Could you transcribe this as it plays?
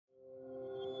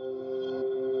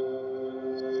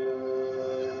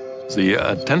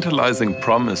The tantalizing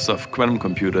promise of quantum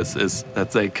computers is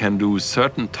that they can do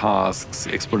certain tasks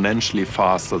exponentially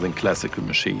faster than classical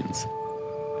machines.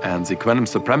 And the quantum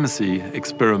supremacy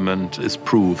experiment is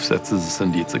proof that this is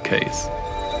indeed the case.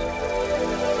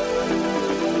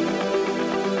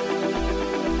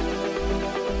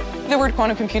 The word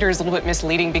quantum computer is a little bit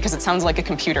misleading because it sounds like a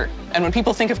computer. And when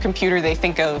people think of computer, they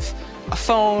think of a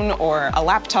phone or a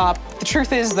laptop. The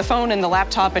truth is the phone and the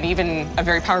laptop and even a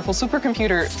very powerful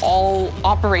supercomputer all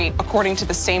operate according to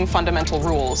the same fundamental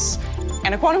rules.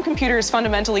 And a quantum computer is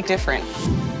fundamentally different.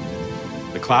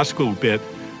 The classical bit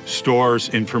stores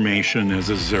information as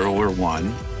a 0 or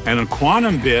 1, and a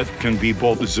quantum bit can be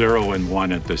both 0 and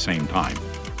 1 at the same time.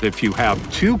 If you have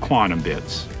 2 quantum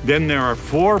bits, then there are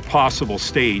 4 possible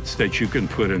states that you can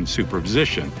put in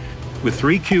superposition. With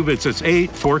 3 qubits, it's 8,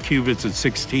 4 qubits, it's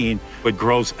 16. It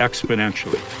grows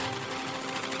exponentially.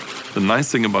 The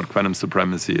nice thing about quantum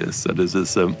supremacy is that it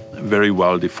is a very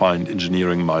well-defined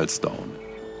engineering milestone.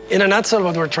 In a nutshell,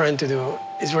 what we're trying to do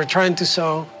is we're trying to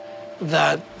show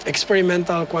that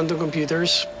experimental quantum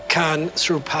computers can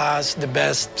surpass the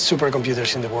best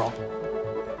supercomputers in the world.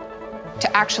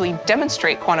 To actually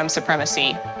demonstrate quantum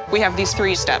supremacy, we have these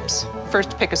 3 steps.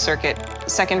 First, pick a circuit.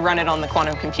 Second, run it on the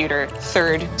quantum computer.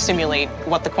 Third, simulate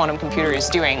what the quantum computer is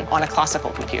doing on a classical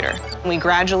computer. We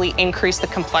gradually increase the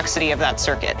complexity of that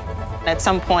circuit. At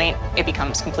some point, it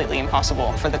becomes completely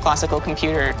impossible for the classical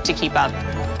computer to keep up.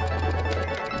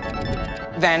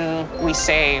 Then we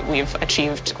say we've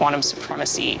achieved quantum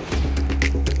supremacy.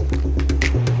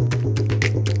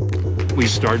 We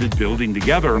started building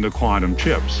together the quantum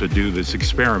chips to do this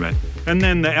experiment. And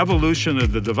then the evolution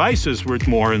of the devices with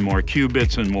more and more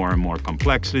qubits and more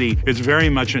complexity. It's very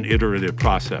much an iterative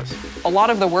process. A lot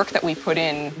of the work that we put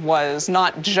in was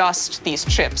not just these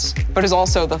chips, but is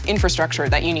also the infrastructure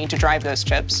that you need to drive those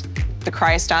chips. The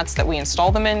cryostats that we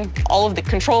install them in, all of the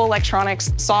control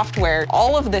electronics, software,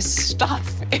 all of this stuff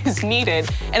is needed,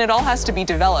 and it all has to be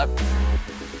developed.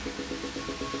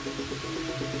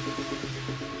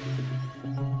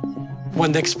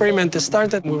 When the experiment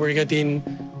started, we were getting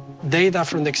data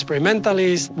from the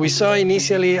experimentalists. We saw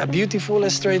initially a beautiful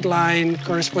straight line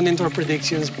corresponding to our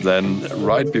predictions. Then,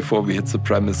 right before we hit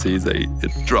supremacy,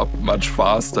 it dropped much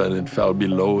faster and it fell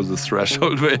below the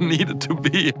threshold where it needed to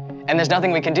be. And there's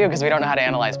nothing we can do because we don't know how to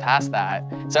analyze past that.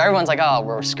 So everyone's like, oh,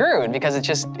 we're screwed because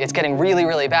it's getting really,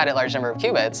 really bad at large number of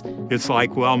qubits. It's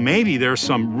like, well, maybe there's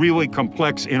some really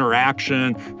complex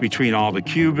interaction between all the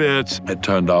qubits. It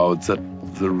turned out that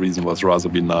the reason was rather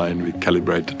benign. We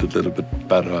calibrated a little bit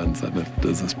better and then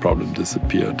this problem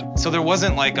disappeared. So there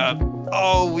wasn't like a,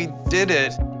 oh, we did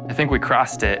it. I think we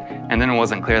crossed it, and then it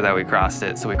wasn't clear that we crossed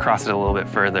it, so we crossed it a little bit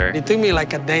further. It took me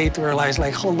like a day to realize,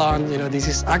 like, hold on, this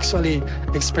is actually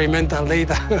experimental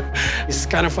data. It's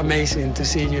kind of amazing to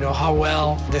see, how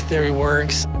well the theory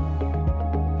works.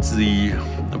 The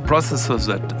processor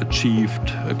that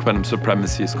achieved quantum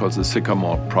supremacy is called the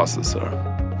Sycamore processor.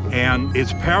 And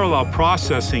it's parallel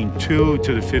processing 2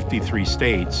 to the 53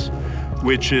 states,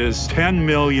 which is 10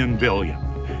 million billion.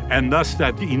 And thus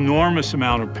that enormous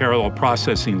amount of parallel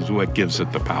processing is what gives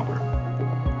it the power.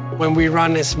 When we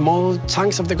run small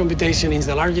chunks of the computation in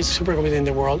the largest supercomputer in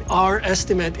the world, our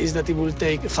estimate is that it will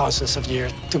take thousands of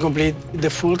years to complete the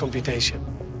full computation.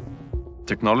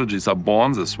 Technologies are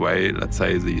born this way. Let's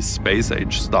say the space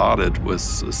age started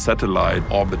with a satellite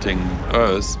orbiting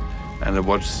Earth, and it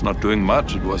was not doing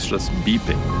much, it was just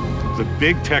beeping. The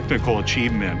big technical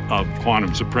achievement of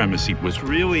quantum supremacy was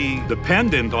really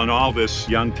dependent on all this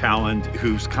young talent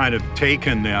who's kind of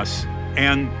taken this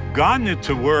and gotten it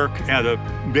to work at a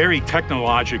very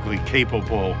technologically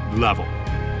capable level.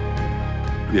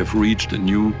 We have reached a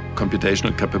new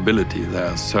computational capability. There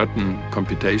are certain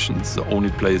computations, the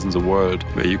only place in the world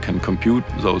where you can compute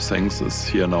those things is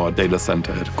here in our data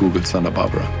center at Google Santa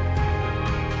Barbara.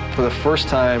 For the first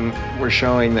time, we're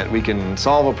showing that we can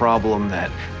solve a problem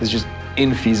that is just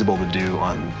infeasible to do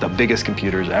on the biggest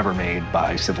computers ever made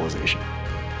by civilization.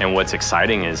 And what's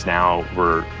exciting is now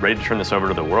we're ready to turn this over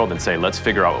to the world and say, let's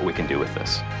figure out what we can do with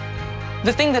this.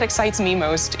 The thing that excites me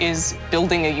most is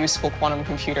building a useful quantum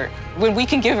computer. When we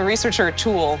can give a researcher a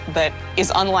tool that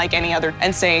is unlike any other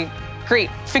and say, great,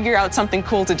 figure out something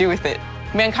cool to do with it.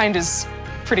 Mankind is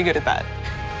pretty good at that.